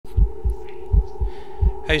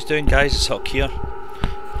How's doing, guys? It's Huck here.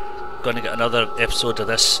 Going to get another episode of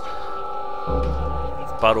this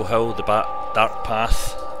Barrow Hill, the Dark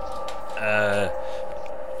Path.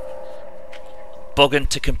 Bugging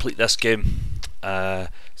to complete this game.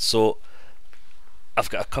 So I've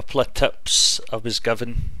got a couple of tips I was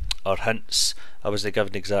given, or hints. I wasn't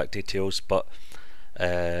given exact details, but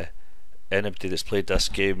anybody that's played this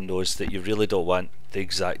game knows that you really don't want the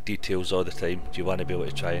exact details all the time. You want to be able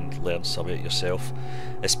to try and learn some of it yourself.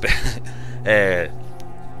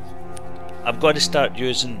 I'm going to start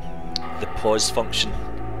using the pause function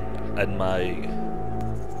in my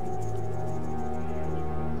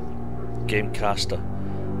Gamecaster,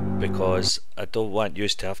 because I don't want you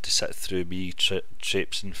to have to sit through me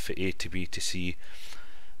traipsing from A to B to C.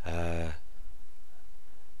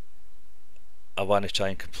 I want to try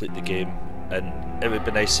and complete the game, and it would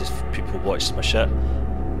be nice if people watched my shit.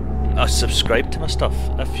 Subscribe to my stuff.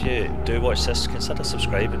 If you do watch this, consider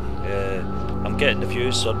subscribing. I'm getting the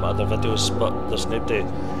views on my other videos, but there's nobody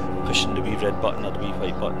pushing the wee red button or the wee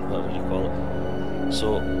white button, whatever you call it.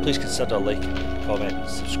 So please consider liking, commenting,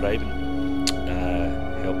 subscribing.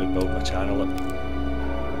 Help me build my channel up.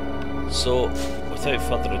 So without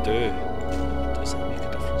further ado, does that make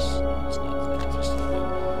a difference? It's not making a difference.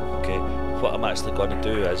 Okay, what I'm actually going to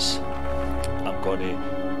do is I'm going to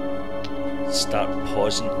start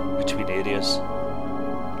pausing between areas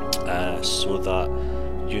so that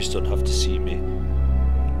you don't have to see me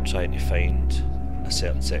trying to find a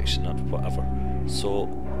certain section or whatever. So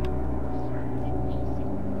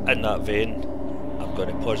in that vein, I'm going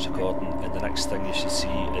to pause recording, and the next thing you should see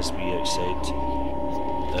is me outside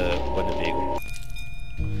the Winnebago.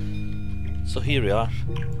 So here we are.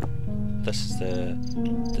 This is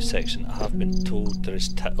the section. I have been told there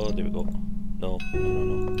is oh, there we go. No.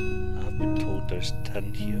 I have been told there's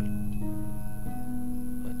tin here.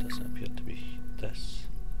 But it doesn't appear to be this.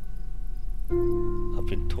 I've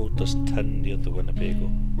been told there's tin near the Winnebago.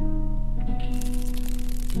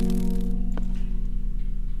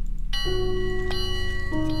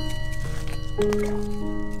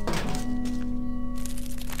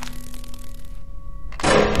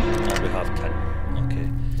 And we have tin. Okay.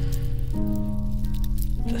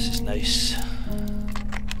 This is nice.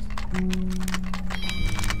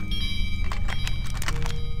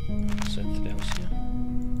 Is there anything else here?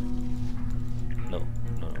 No.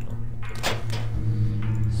 Okay.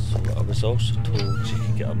 So I was also told you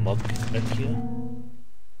can get a mug in here.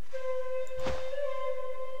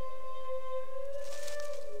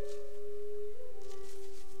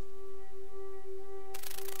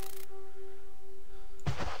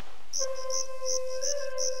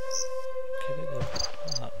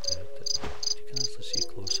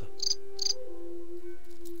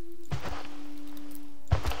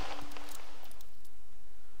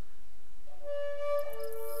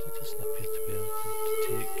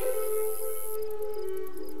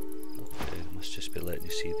 Letting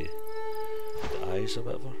you see the eyes or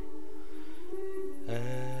whatever.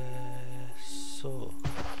 So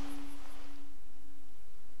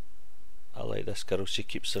I like this girl. She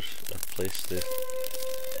keeps her place there,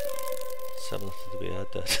 similar to the way I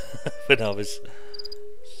did when I was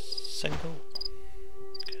single.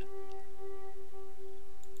 Okay.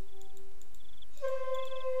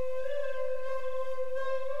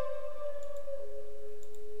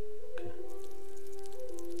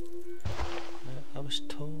 I was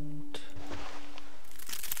told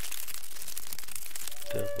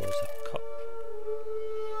there was a cup.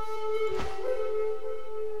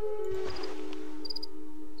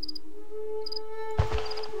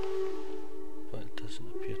 But it doesn't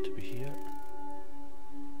appear to be here.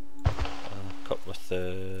 A cup with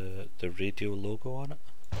the radio logo on it.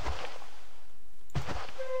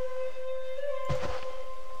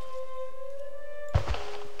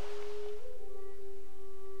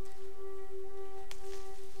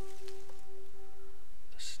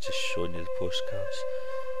 Showing you the postcards.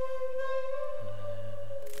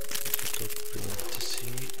 Just don't really have to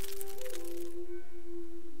see.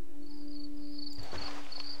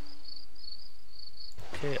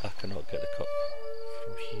 Okay, I cannot get the cup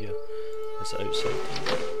from here. Is it outside?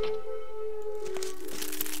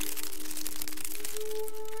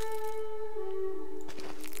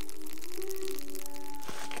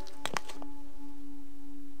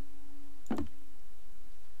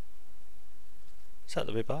 Is that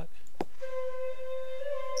the way back?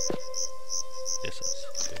 Yes, it is.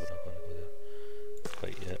 Okay, we're not going to go there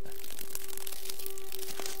quite yet.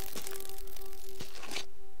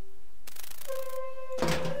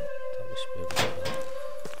 That was where we were.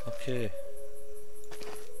 Okay.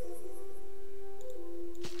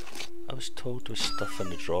 I was told there was stuff in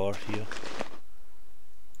the drawer here.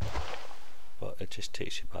 it just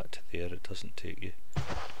takes you back to there, it doesn't take you.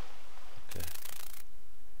 Okay.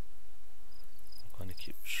 I'm going to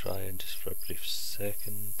keep trying just for a brief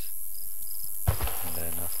second, and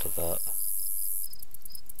then after that,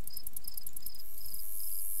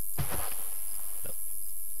 nope.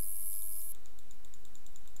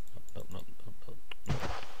 Nope, nope, nope, nope, nope.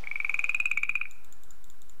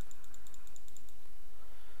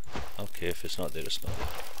 Okay, if it's not there, it's not there.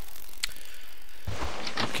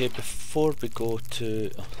 Okay, before we go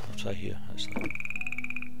to... oh, I'll try here, actually.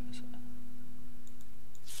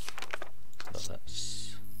 No,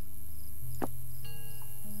 that's...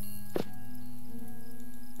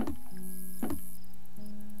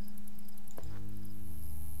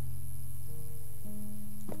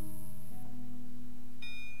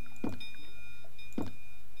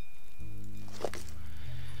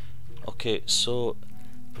 okay, so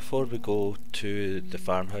before we go to the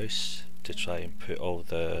farmhouse to try and put all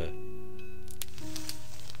the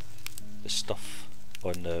stuff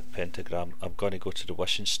on the pentagram, I'm going to go to the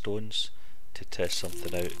wishing stones to test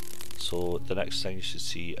something out. So the next thing you should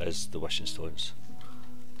see is the wishing stones.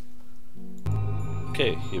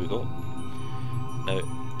 Okay, here we go. Now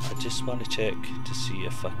I just want to check to see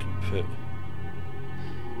if I can put...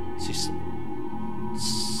 see,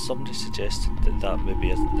 somebody suggested that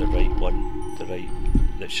maybe isn't the right one,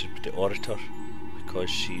 that should be the orator, because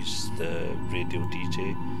she's the radio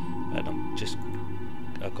DJ, and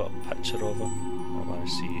I've got a picture of her. I want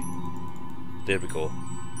to see. There we go.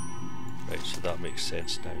 Right, so that makes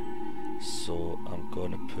sense now. So I'm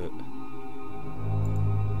going to put...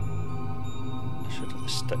 I should have the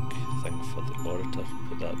stick thing for the orator,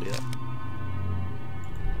 put that there.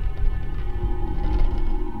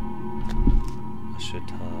 I should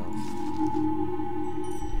have...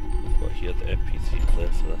 I've got here the MP3 player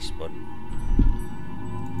for this one.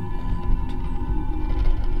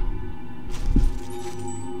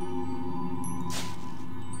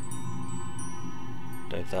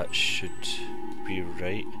 Now that should be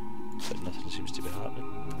right, but nothing seems to be happening.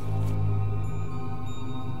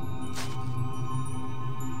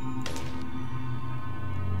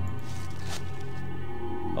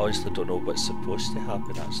 I honestly don't know what's supposed to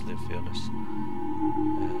happen, actually, in fairness.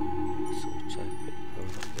 So we'll try and put the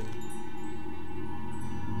power up there.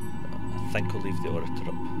 I think I'll leave the orator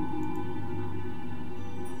up.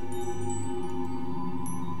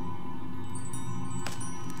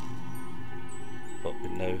 But we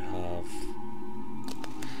now have...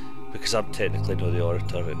 because I'm technically not the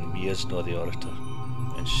orator and Mia's not the orator,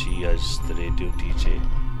 and she is the radio DJ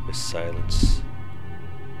with silence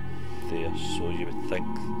there, so you would think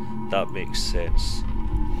that makes sense.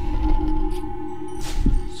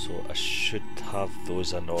 So I should have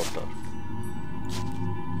those in order,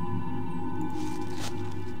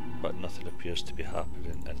 but nothing appears to be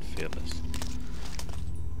happening, in fairness.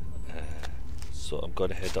 So I'm going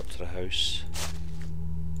to head up to the house.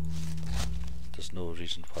 There's no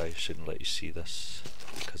reason why I shouldn't let you see this,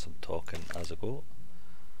 because I'm talking as I go.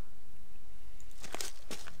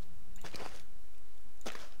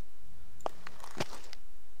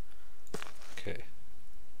 Okay.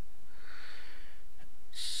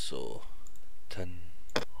 So, 10.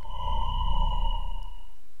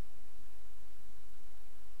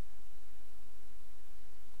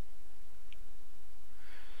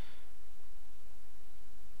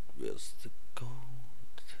 Where's the gold?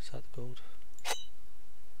 Is that the gold?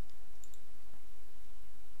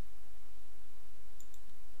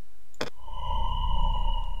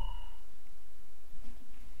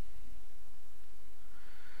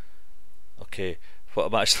 Okay, what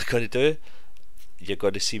I'm actually going to do, you're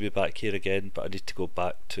going to see me back here again, but I need to go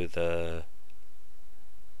back to the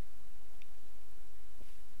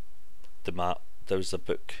map. There was a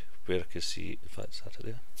book where I could see, in fact, is that it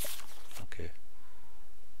there? Okay,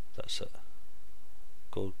 that's it.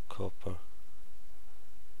 Gold, copper,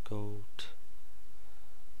 gold,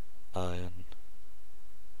 iron,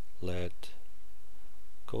 lead,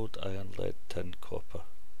 gold, iron, lead, tin, copper.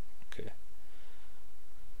 Okay.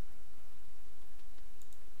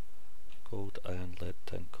 Gold, iron, lead,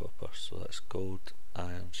 tin, copper. So that's gold,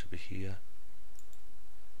 iron should be here.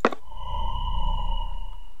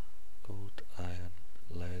 Gold, iron,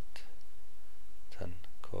 lead, tin,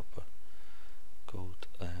 copper. Gold,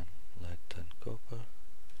 iron, lead, tin, copper.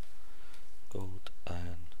 Gold,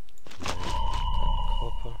 iron, lead, tin,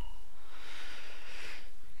 copper. Gold,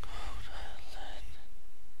 iron, lead,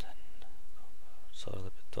 tin, copper. Sorry, I'll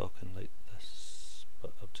be talking like this,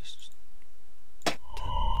 but I'll just... tin.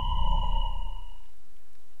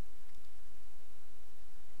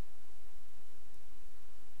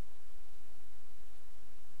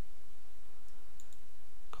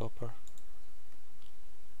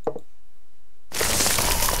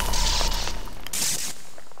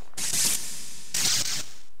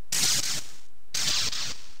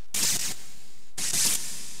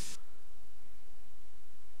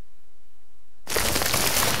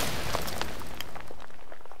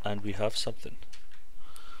 and we have something.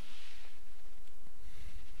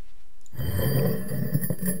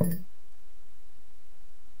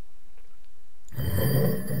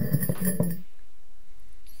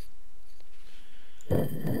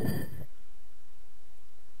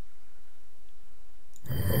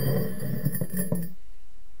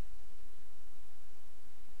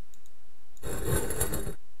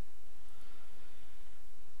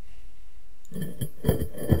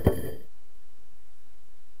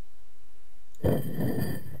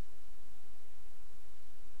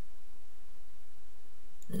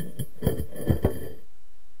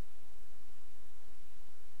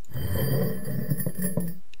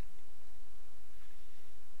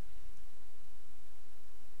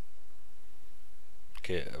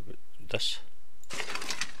 Okay, this.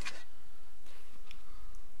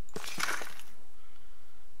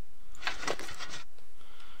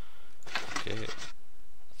 Okay,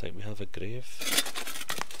 I think we have a grave.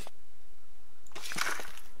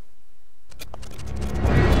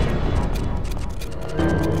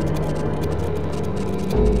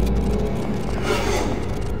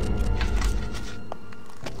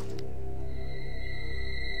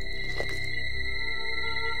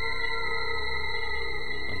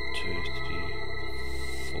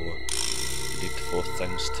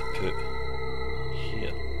 Things to put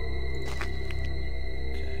here.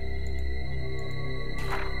 Okay.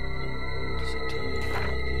 Does it tell you that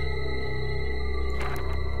there?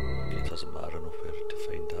 Okay, it doesn't matter enough where to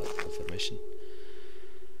find that information.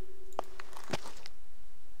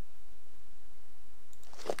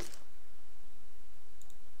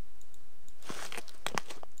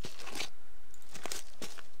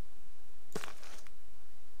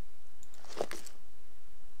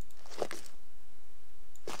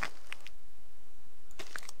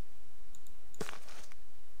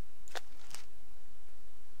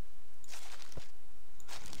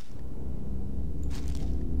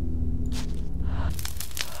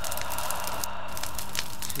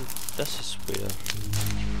 This is where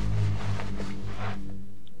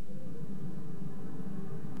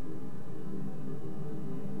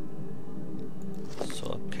so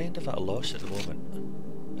I'm kind of at a loss at the moment.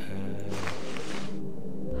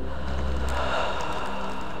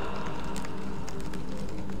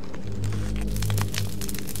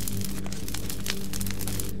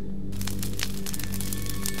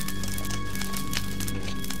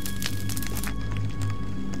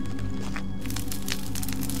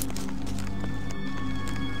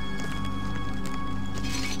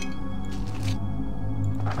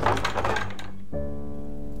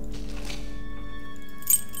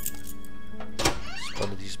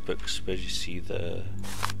 One of these books where you see the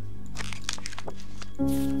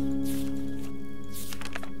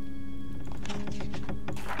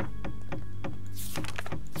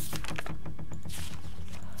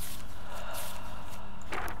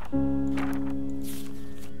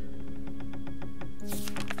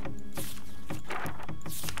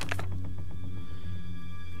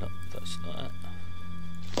no, that's not it.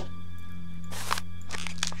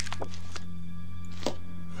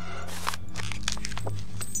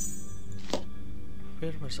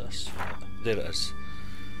 Where was this? There it is.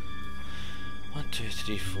 1, 2,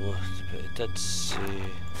 3, 4. But it did say. I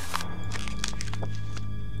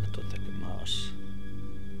don't think it matters.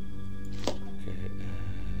 Okay.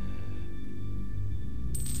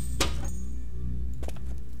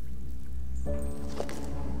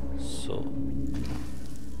 So.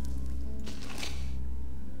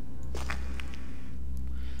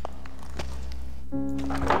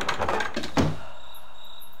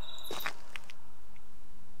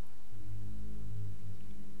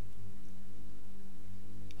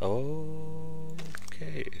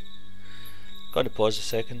 Okay. Gotta pause a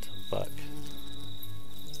second. I'm back.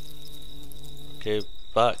 Okay,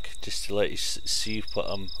 back just to let you see what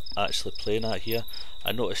I'm actually playing at here.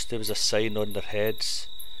 I noticed there was a sign on their heads.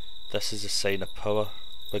 This is a sign of power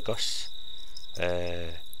with us.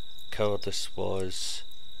 Cowardice was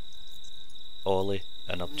Olly,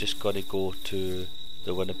 and I'm just gonna go to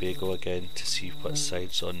the Winnebago again to see what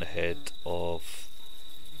sign's on the head of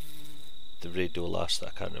the radio lass that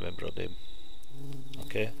I can't remember her name.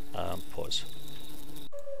 Okay, pause.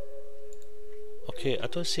 Okay, I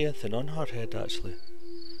don't see anything on her head actually,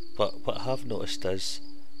 but what I have noticed is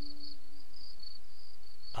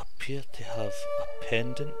I appear to have a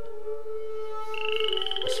pendant,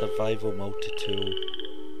 a survival multi-tool,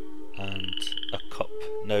 and a cup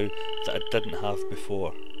now that I didn't have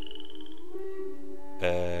before.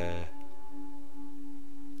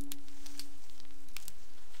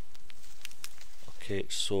 Okay,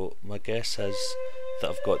 so my guess is that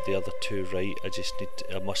I've got the other two right. I just need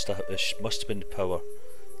to, it must have been the power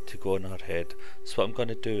to go on her head. So what I'm going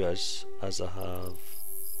to do is, as I have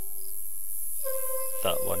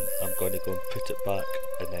that one, I'm going to go and put it back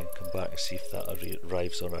and then come back and see if that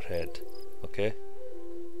arrives on her head. Okay?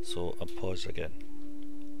 So I'll pause again.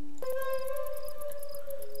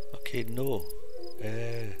 Okay, no.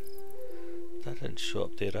 That didn't show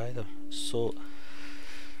up there either. So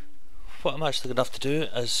what I'm actually going to have to do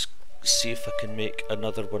is see if I can make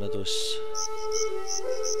another one of those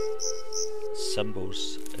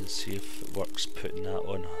symbols and see if it works putting that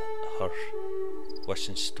on her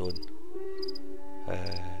wishing stone.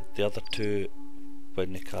 The other two,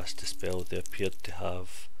 when they cast a spell, they appeared to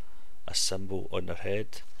have a symbol on their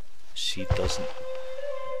head. She doesn't.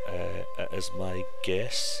 It is my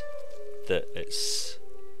guess that it's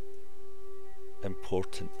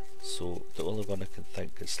important. So the only one I can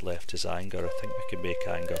think that's left is anger. I think we can make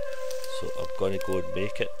anger. So I'm going to go and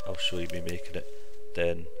make it. I'll show you me making it.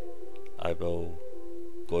 Then I will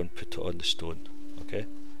go and put it on the stone. Okay?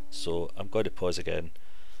 So I'm going to pause again.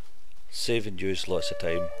 Saving yous lots of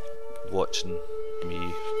time watching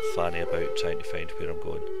me fanny about trying to find where I'm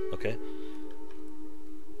going. Okay?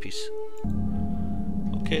 Peace.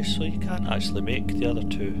 Okay, so you can't actually make the other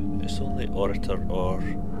two. It's only orator or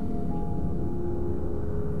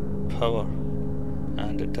power,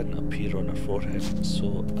 and it didn't appear on her forehead,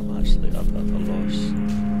 so I'm actually a bit of a loss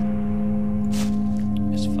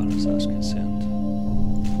as far as that's concerned.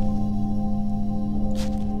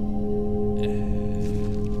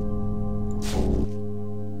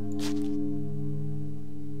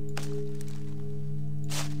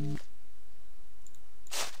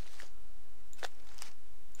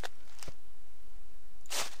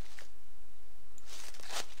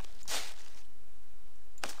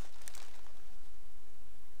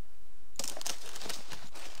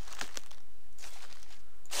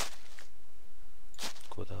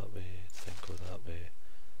 Go that way, then go that way,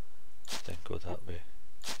 then go that way.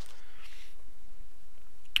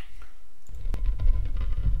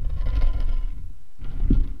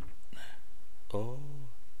 Oh,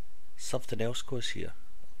 something else goes here.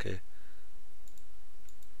 Okay.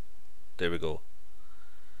 There we go.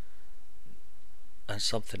 And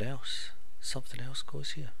something else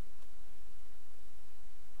goes here.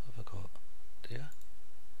 What have I got? There?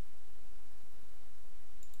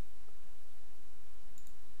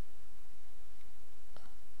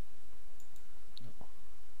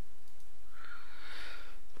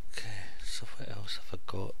 So what else have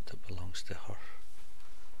I got that belongs to her?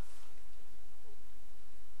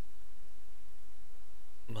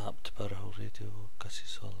 Map to Barrow Hill Radio,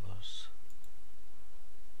 Gussie's Oliver's.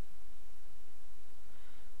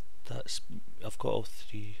 That's, I've got all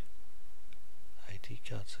three ID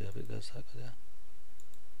cards there, but does that go there?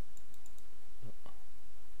 No.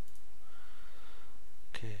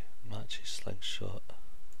 Okay, matches slingshot.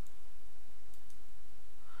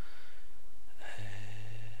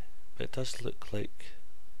 But it does look like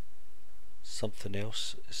something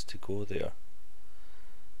else is to go there.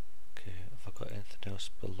 Okay, have I got anything else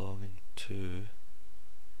belonging to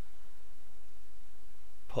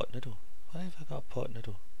pot noodle? Why have I got a pot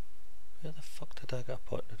noodle? Where the fuck did I get a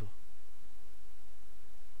pot noodle?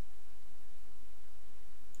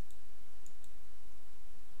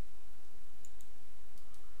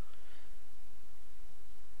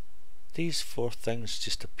 These four things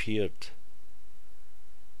just appeared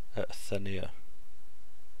out of thin air.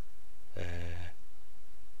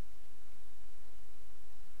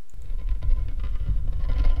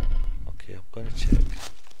 Okay, I'm going to check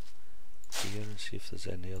here and see if there's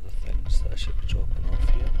any other things that I should be dropping off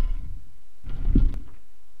here.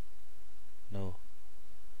 No.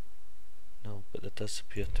 No, but there does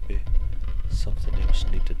appear to be something else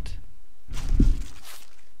needed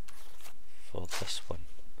for this one.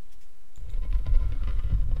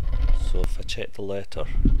 So if I check the letter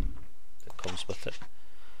that comes with it,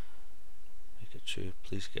 make it true,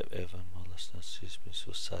 please give Evan, my listeners, she's been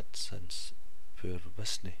so sad since poor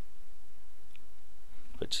Whitney,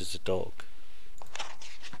 which is a dog.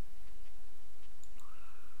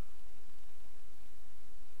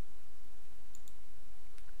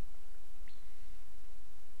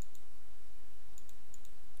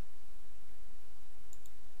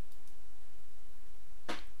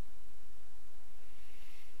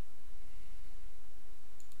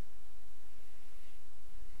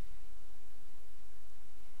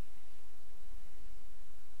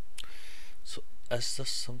 Is there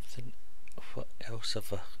something, what else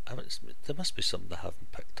have I mean, there must be something I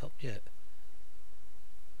haven't picked up yet.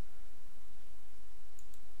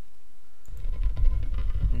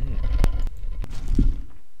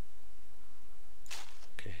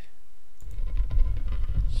 Okay.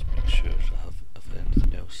 Let's make sure I have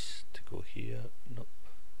anything else.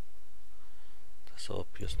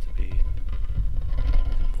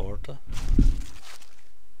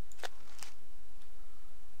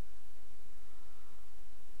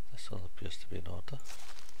 This all appears to be in order.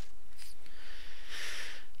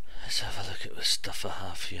 Let's have a look at the stuff I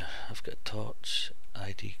have here. I've got a torch,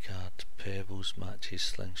 ID card, pebbles, matches,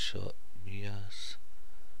 slingshot, Mia's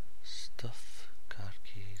stuff, car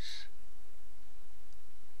keys,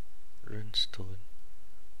 runestone,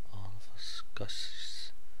 Oliver's,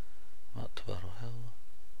 Gus's, map to Barrow Hill,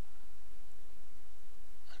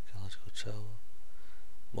 archaeological trowel,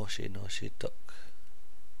 Moshi Noshi duck,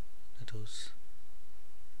 needles.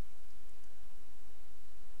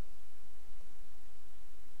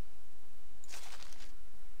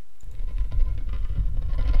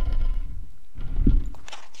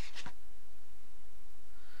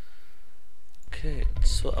 Okay,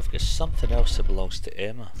 so I've got something else that belongs to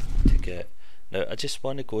Emma to get. Now I just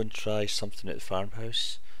want to go and try something at the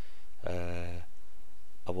farmhouse. I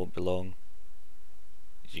won't be long.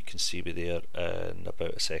 You can see me there in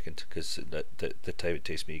about a second, because the time it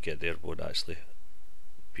takes me to get there won't actually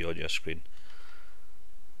be on your screen.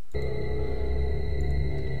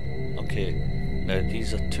 Okay, now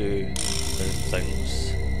these are two new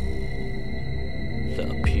things that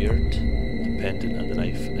appeared, the pendant and the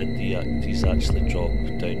knife, and these actually drop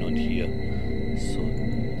down on here, so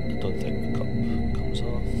I don't think the cup comes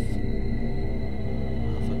off.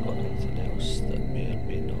 Have I got anything else that may or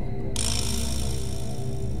may not?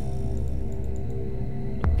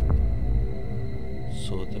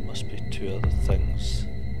 So there must be two other things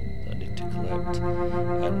that I need to collect,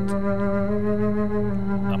 and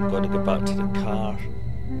I'm going to go back to the car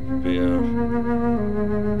where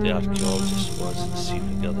the archaeologist was and see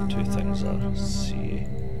what the other two things are.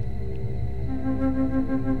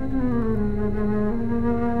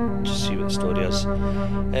 Just see what the story is.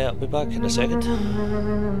 I'll be back in a second.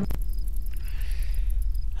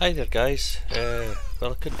 Hi there guys.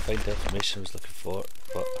 Well, I couldn't find the information I was looking for,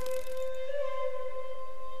 but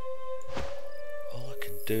all I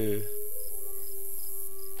can do,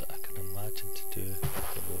 that I can imagine to do at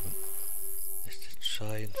the moment, is to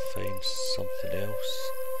try and find something else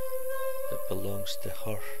that belongs to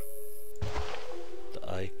her that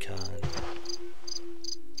I can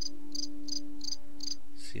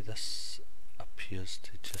see. This appears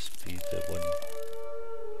to just be the one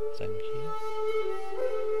thing here.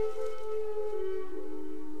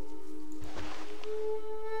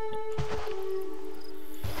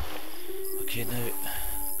 Okay, now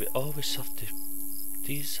we always have to,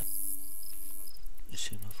 these, you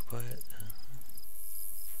seem to have quiet.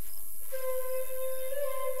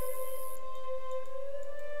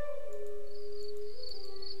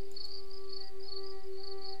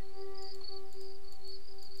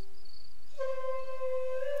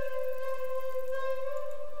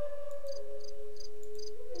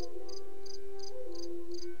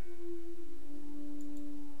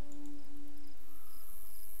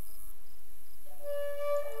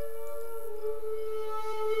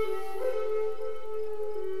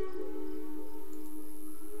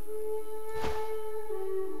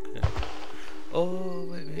 Oh,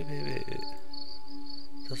 wait.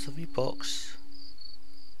 There's a wee box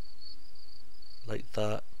like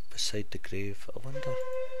that beside the grave. I wonder,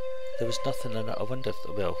 there was nothing in it. I wonder if,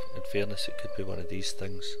 well, in fairness, it could be one of these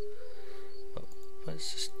things. But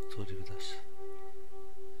what's the story with this?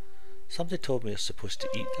 Somebody told me you're supposed to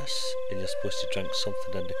eat this and you're supposed to drink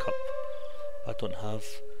something in the cup. I don't have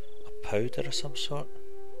a powder of some sort.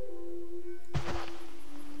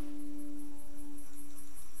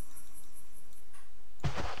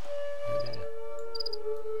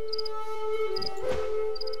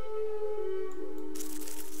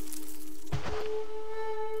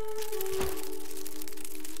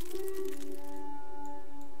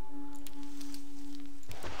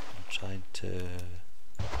 Trying to use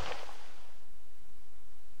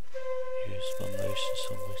my mouse in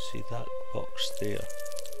some way. See that box there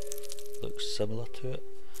looks similar to it,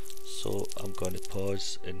 so I'm going to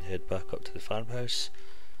pause and head back up to the farmhouse.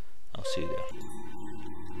 I'll see you there.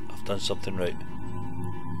 I've done something right.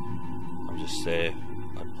 I'm just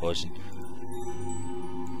I'm pausing.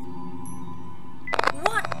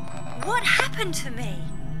 What happened to me?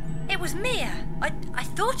 It was Mia. I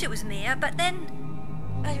thought it was Mia, but then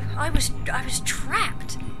I was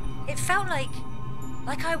trapped. It felt like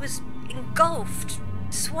I was engulfed,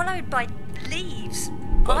 swallowed by leaves.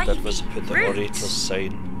 What I did was put the orator's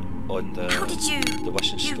sign on the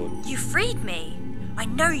wishing stone. You freed me. I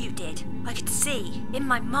know you did. I could see, in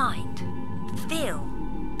my mind, feel.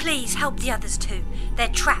 Please help the others too. They're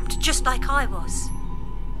trapped just like I was.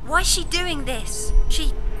 Why is she doing this?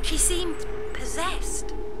 She seemed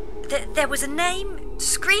possessed. There was a name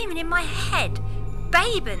screaming in my head.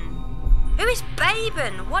 Baben. Who is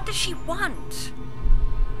Baben? What does she want?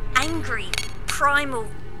 Angry, primal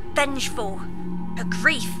vengeful. Her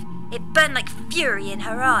grief, it burned like fury in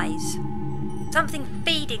her eyes. Something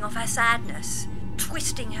feeding off her sadness,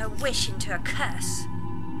 twisting her wish into a curse.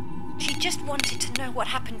 She just wanted to know what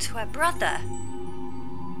happened to her brother.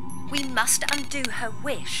 We must undo her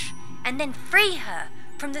wish and then free her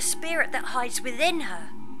from the spirit that hides within her.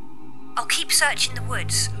 I'll keep searching the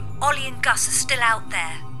woods. Olly and Gus are still out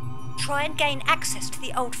there. Try and gain access to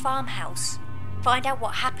the old farmhouse. Find out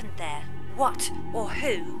what happened there. What or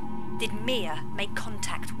who did Mia make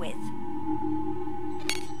contact with?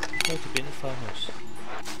 How to be in the farmhouse?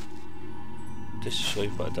 Just to show you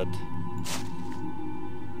what I did.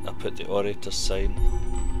 I put the orator sign,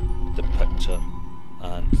 the picture,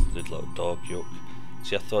 and the little dog yoke.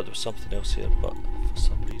 See, I thought there was something else here, but for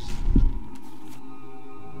some reason.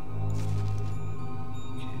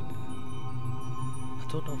 Okay. I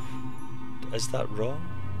don't know. Is that wrong?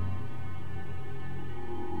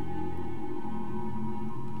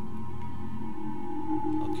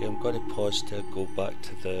 Okay, I'm going to pause to go back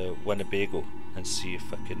to the Winnebago and see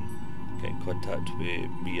if I can get in contact with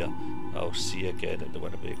Mia. I'll see you again at the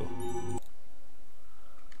Winnebago.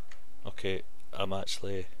 Okay, I'm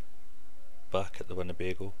actually back at the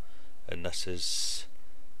Winnebago, and this is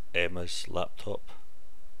Emma's laptop.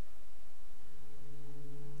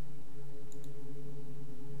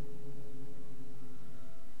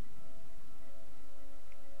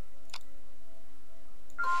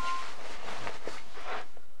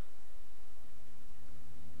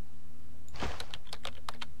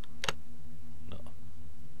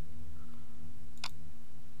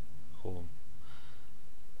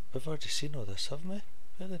 We've already seen all this, haven't we?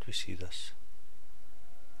 Where did we see this?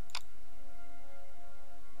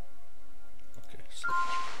 Okay, so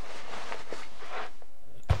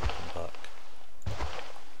come back.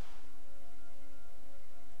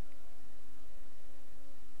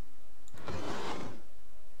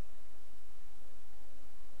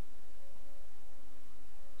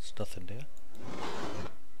 There's nothing there.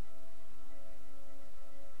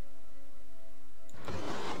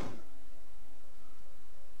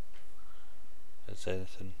 Has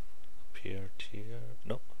anything appeared here?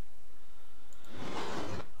 Nope.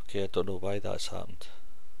 Okay, I don't know why that's happened.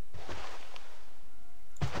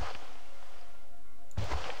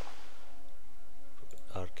 We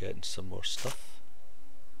are getting some more stuff.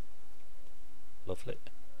 Lovely.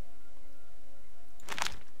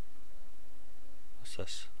 What's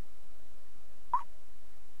this?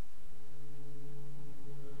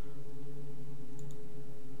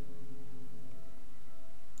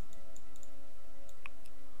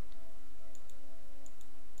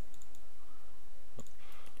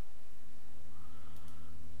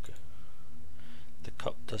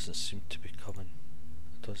 Doesn't seem to be coming.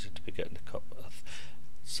 I don't seem to be getting the cup.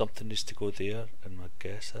 Something needs to go there, and my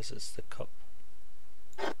guess is it's the cup.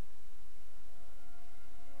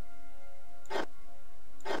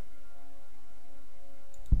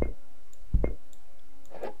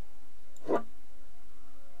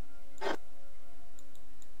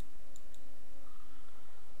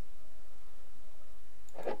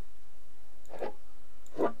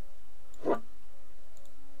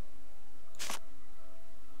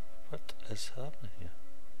 Is happening here?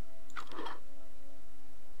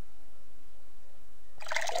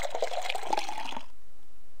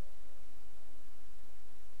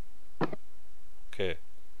 Okay,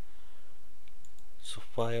 so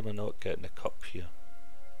why am I not getting a cup here?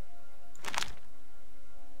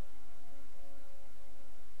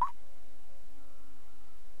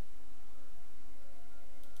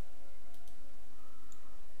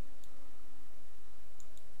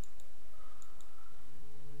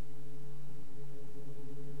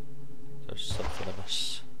 There's something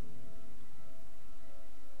amiss.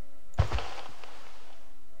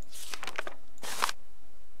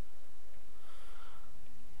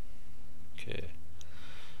 Okay.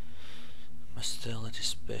 Hostility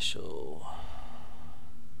special.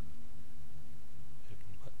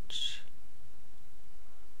 Much.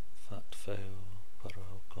 Fact file. Barrow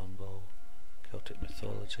Hill combo. Celtic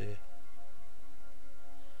mythology.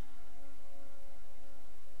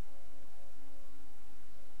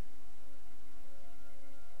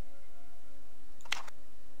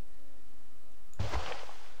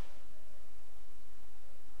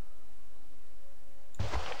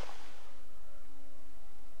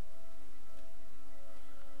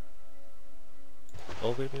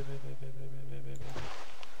 Oh, wait. Put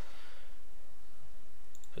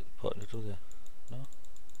the pot in the door there. No? I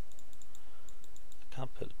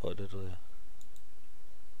can't put the pot in the door there.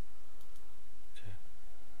 Okay.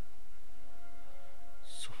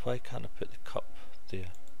 So why can't I put the cup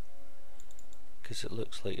there? Because it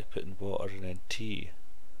looks like you're putting water and then tea.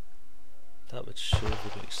 That would surely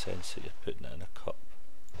make sense that you're putting it in a cup.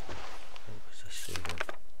 What was I saying?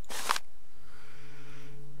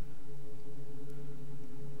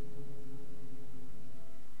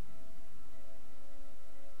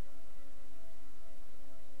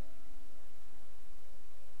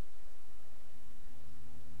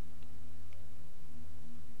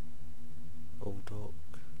 Old Oak.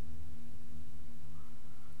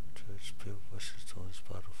 Church, Bill, Washington's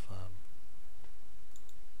Barrow Farm.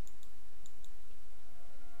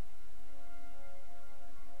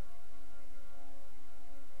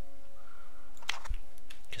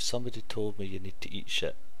 Because somebody told me you need to eat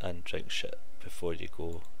shit and drink shit before you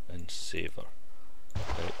go and savour.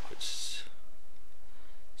 Right, which...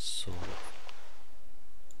 So...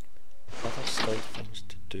 Other still things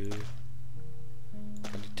to do.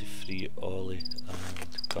 I need to free Olly and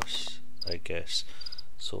Gus, I guess.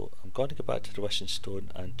 So I'm going to go back to the wishing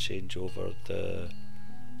stone and change over the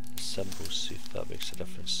symbols, see if that makes a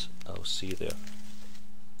difference. I'll see you there.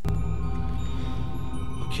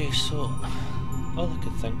 Okay, so all I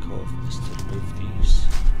can think of is to remove these.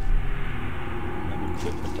 Maybe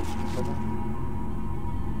put a different colour.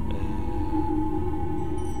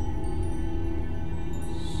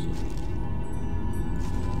 So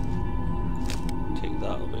take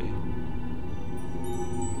that away.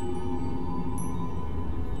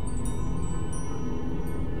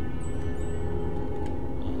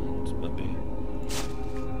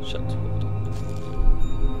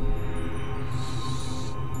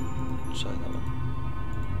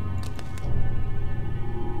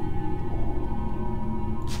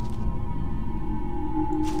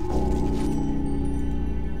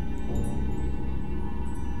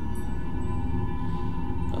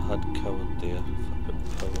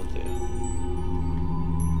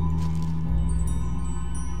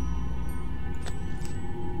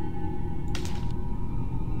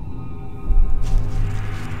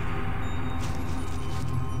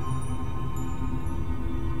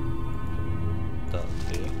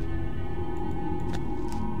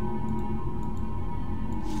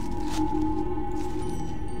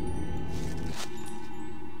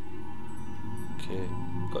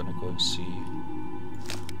 See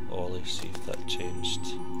Olly, see if that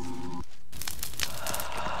changed.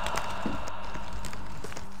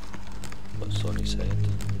 What's on his head?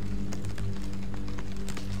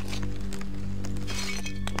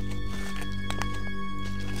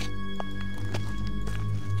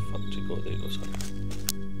 Fuck, did you go? There he goes.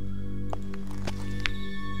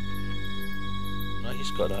 No,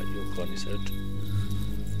 he's got that yoke on his head.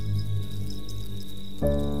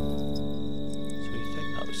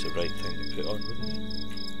 The right thing to put on, wouldn't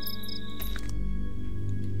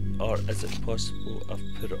it? Or is it possible I've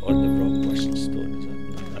put it on the wrong wishing stone? Is it?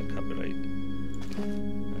 No, that can't be right.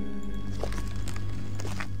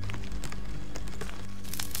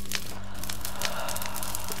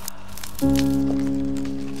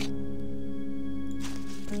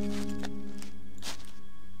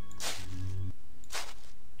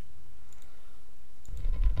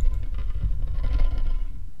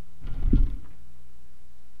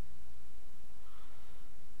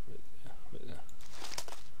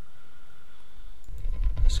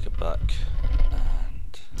 Let's get back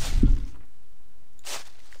and...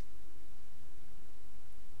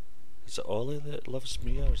 Is it Olly that loves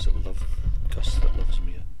Mia or is it Gus that loves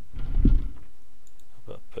Mia? How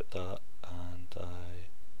about I put that and I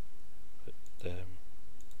put them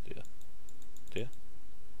there. There?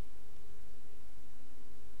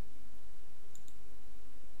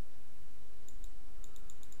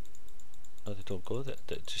 Oh, they don't go there,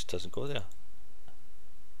 it just doesn't go there.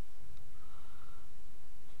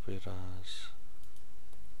 Whereas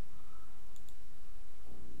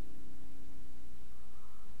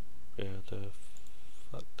where the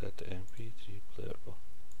fuck did the MP3 player go?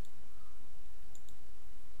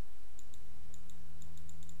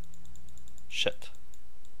 Shit.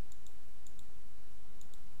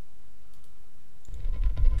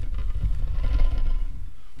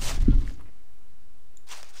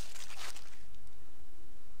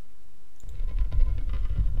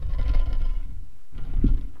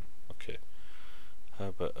 How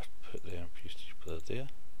about I put the MP3 player there?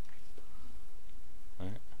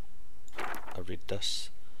 Right. I read this.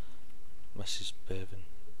 Mrs. Bevan.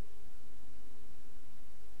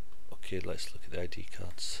 Okay, let's look at the ID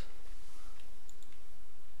cards.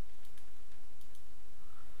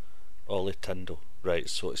 Olly Tyndall. Right,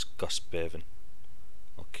 so it's Gus Bevan.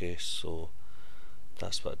 Okay, so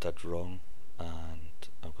that's what I did wrong, and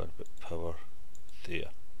I'm going to put power there.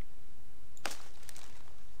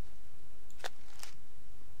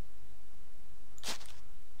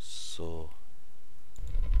 So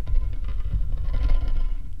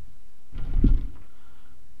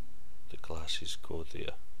boxes go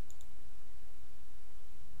there.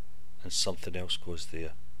 And something else goes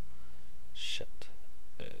there. Shit.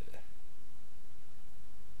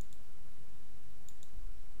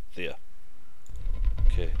 There.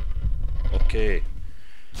 Okay. Okay.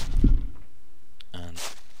 And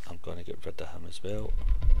I'm going to get rid of him as well.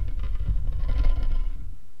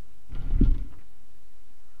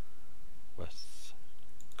 With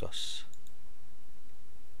Gus.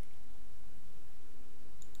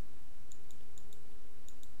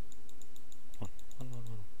 One. Done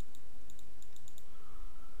wrong.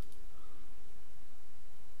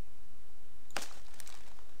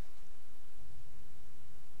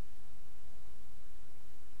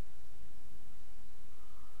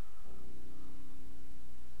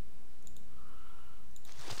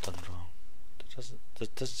 There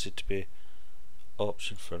doesn't seem to be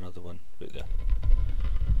option for another one. Wait there.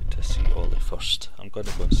 Need to see Olly first. I'm going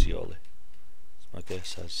to go and see Olly. My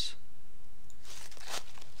guess is.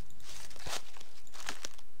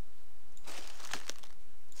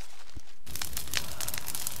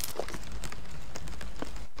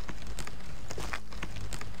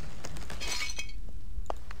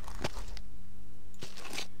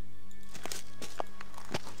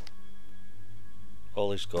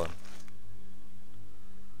 Olly's gone.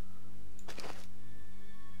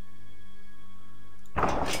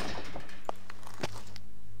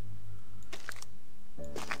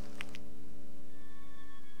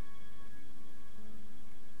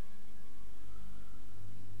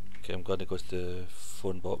 Okay, I'm going to go to the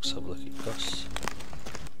phone box, have a look at Gus.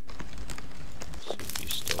 See if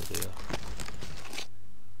he's still there.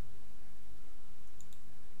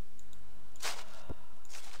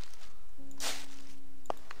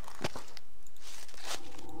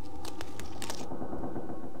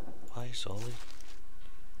 Why is Olly?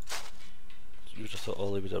 You would have thought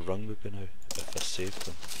Olly would have rung me by now if I saved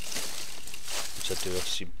him. Which I do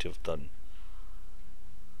seem to have done.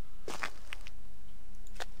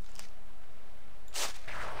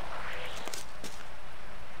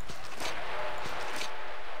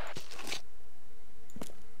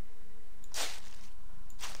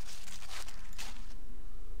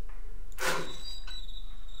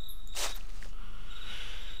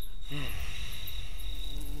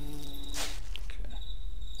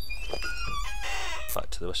 Back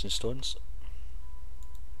to the wishing stones.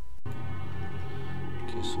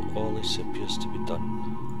 Okay, so all this appears to be done.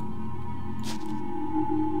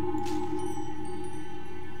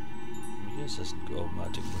 Yes, this isn't all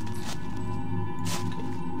magically. Okay.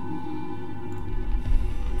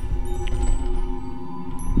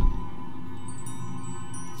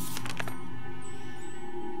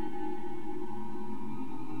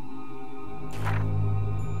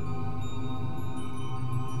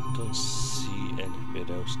 I don't see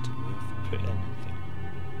anywhere else to move, put anything,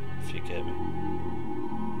 if you get me.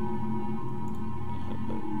 How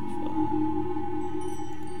about if I...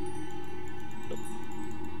 Nope.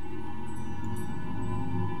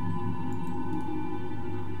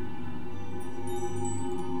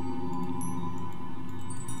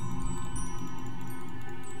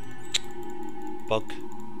 Bug.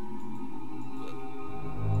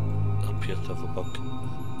 I appear to have a bug.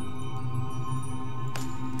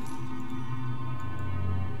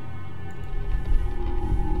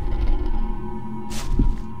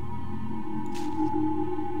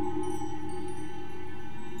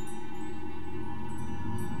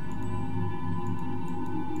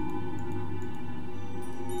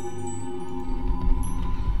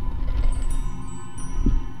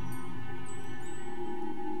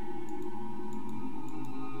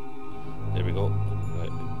 There we go.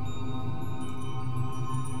 Right.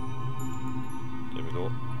 There we go.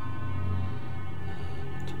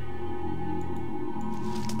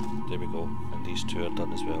 And there we go. And these two are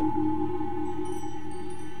done as well.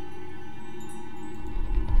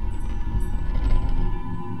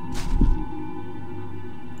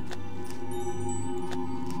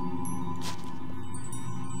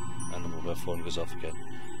 And the mobile phone goes off again.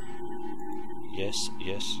 Yes,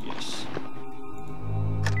 yes, yes.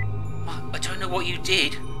 I don't know what you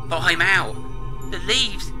did, but I'm out. The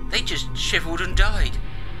leaves, they just shriveled and died.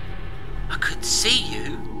 I could see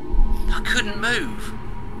you. I couldn't move.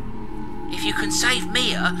 If you can save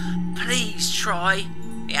Mia, please try.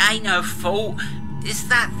 It ain't her fault. It's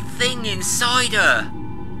that thing inside her.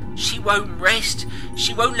 She won't rest.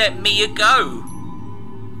 She won't let Mia go.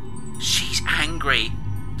 She's angry.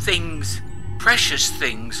 Things, precious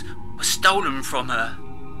things, were stolen from her.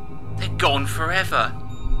 They're gone forever.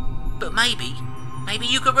 But maybe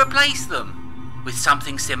you could replace them with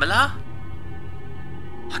something similar.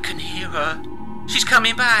 I can hear her. She's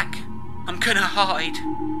coming back. I'm gonna hide.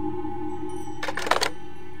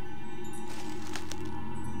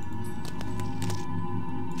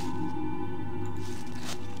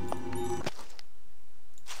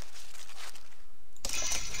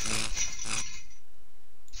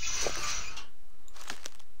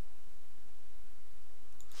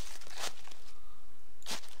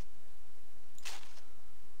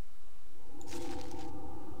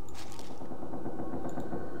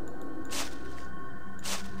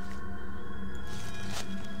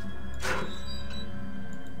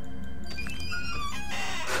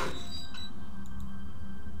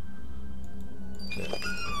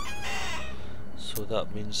 So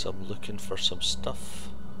that means I'm looking for some stuff.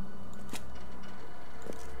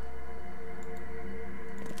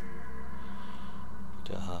 What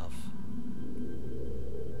do I have?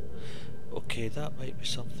 Okay, that might be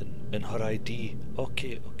something in her ID.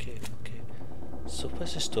 Okay. So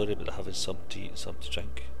what's the story about having something to eat and something to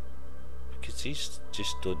drink? Because these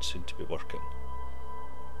just don't seem to be working.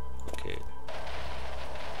 Okay.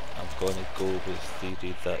 I'm going to go with the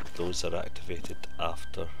theory that those are activated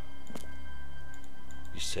after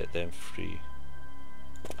you set them free.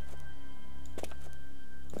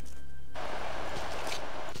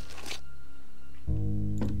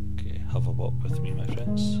 Okay, have a walk with me, my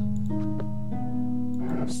friends.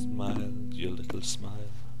 Smile, your little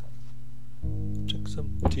smile. Drink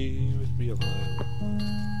some tea with me a while.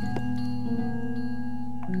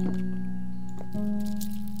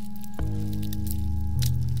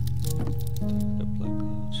 Take the black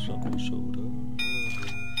clouds from your shoulders.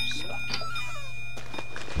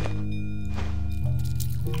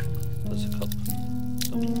 There's a cup.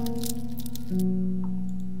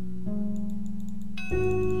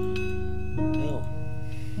 No.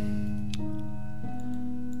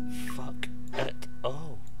 Fuck it.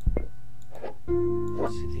 Oh.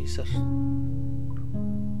 See, these are...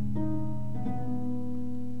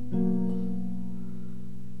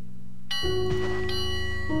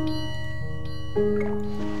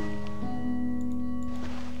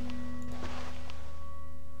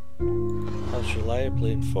 I was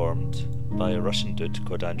reliably informed by a Russian dude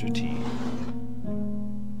called Andrew T,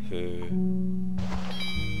 who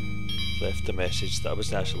left a message that I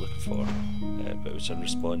wasn't actually looking for, but it was in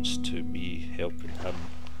response to me helping him,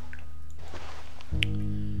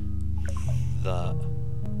 that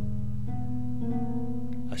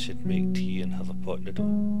I should make tea and have a pot noodle.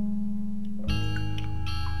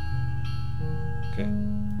 Okay.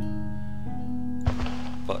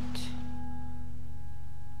 But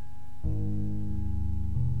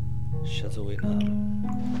shadowy now.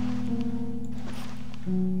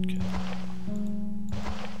 Okay.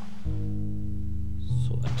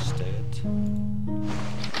 So instead, I'm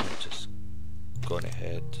just going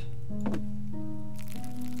ahead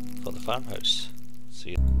for the farmhouse.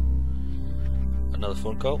 See, another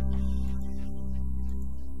phone call.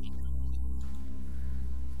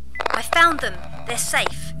 I found them. They're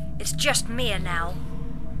safe. It's just Mia now.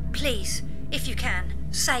 Please, if you can,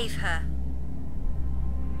 save her.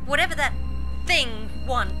 Whatever that thing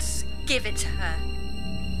wants, give it to her.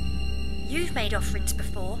 You've made offerings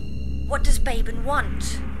before. What does Baben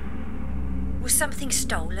want? Was something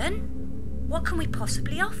stolen? What can we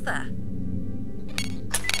possibly offer?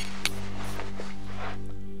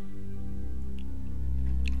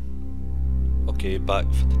 Okay,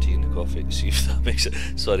 back for the tea and the coffee to see if that makes it.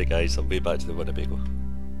 Sorry guys, I'll be back to the Winnebago.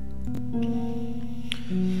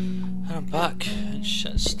 And I'm back, and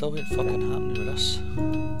shit's still ain't fucking happening with us.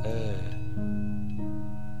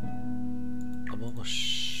 I'm almost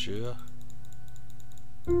sure.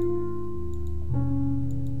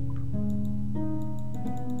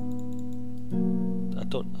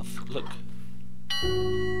 Look.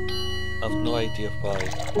 I've no idea why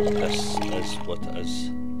this is what it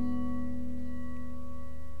is.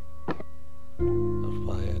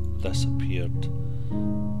 This appeared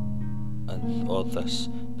and all this.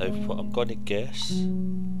 Now what I'm going to guess,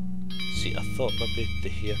 see, I thought maybe the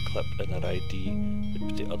hair clip and her ID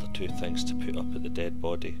would be the other two things to put up at the dead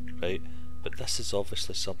body, right? But this is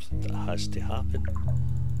obviously something that has to happen,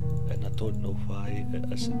 and I don't know why it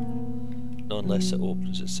isn't, not unless it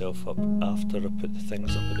opens itself up after I put the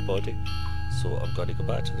things up at the body. So I'm going to go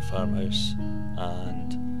back to the farmhouse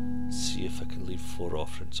and see if I can leave 4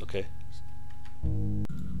 offerings, okay?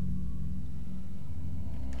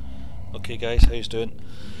 Okay guys, how you doing?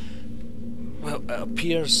 Well, it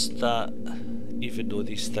appears that even though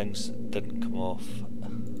these things didn't come off,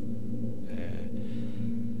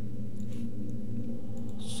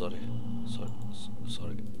 sorry,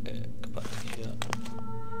 go back to here,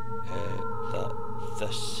 that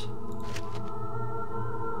this,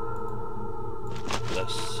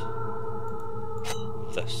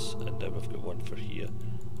 and now we've got one for here.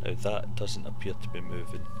 Now that doesn't appear to be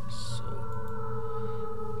moving, so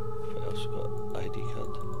what else we got? ID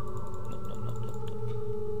card. Nope.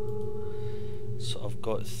 So I've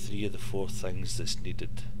got 3 of the 4 things that's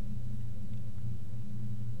needed.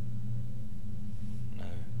 Now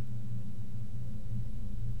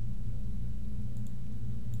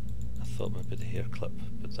I thought maybe the hair clip,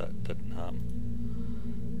 but that didn't happen.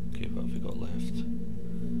 Okay, what have we got left?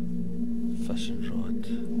 Fishing rod,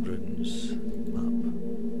 runes, map.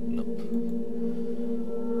 Nope.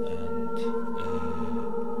 And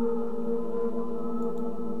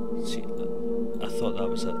see, I thought that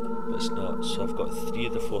was it, but it's not. So I've got 3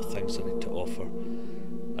 of the 4 things I need to offer.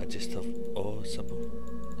 I just have... Oh, symbol.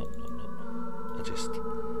 No. I just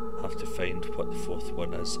have to find what the 4th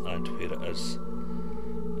one is and where it is.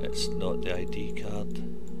 It's not the ID card.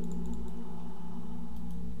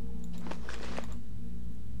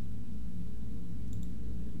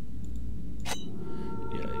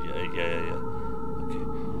 Yeah. Okay.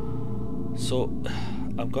 So,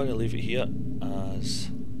 I'm going to leave it here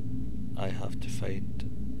as I have to find...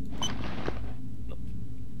 No.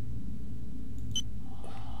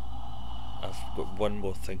 I've got one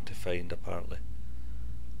more thing to find apparently.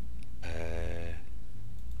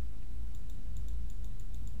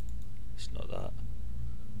 It's not that.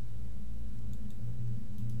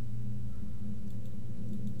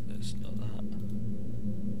 It's not that.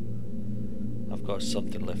 I've got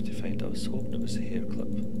something left to find. I was hoping it was a hair clip,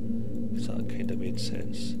 because that kind of made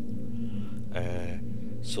sense.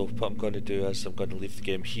 So what I'm going to do is I'm going to leave the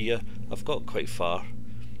game here. I've got quite far.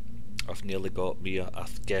 I've nearly got Mia. I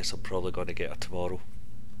guess I'm probably going to get her tomorrow.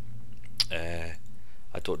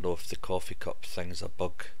 I don't know if the coffee cup thing's a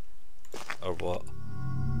bug or what.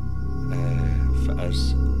 If it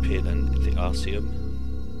is, pain in the arseum.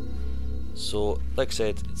 So, like I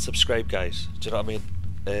said, subscribe guys. Do you know what I mean?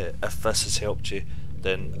 If this has helped you,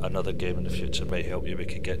 then another game in the future might help you. We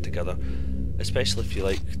can get together, especially if you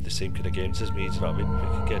like the same kind of games as me. Do you know what I mean? We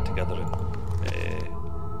can get together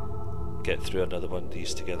and get through another one of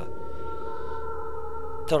these together.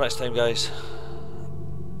 Till next time, guys.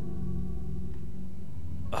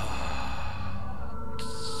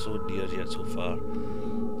 So near yet so far.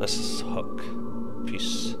 This is Huck.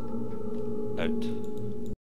 Peace out.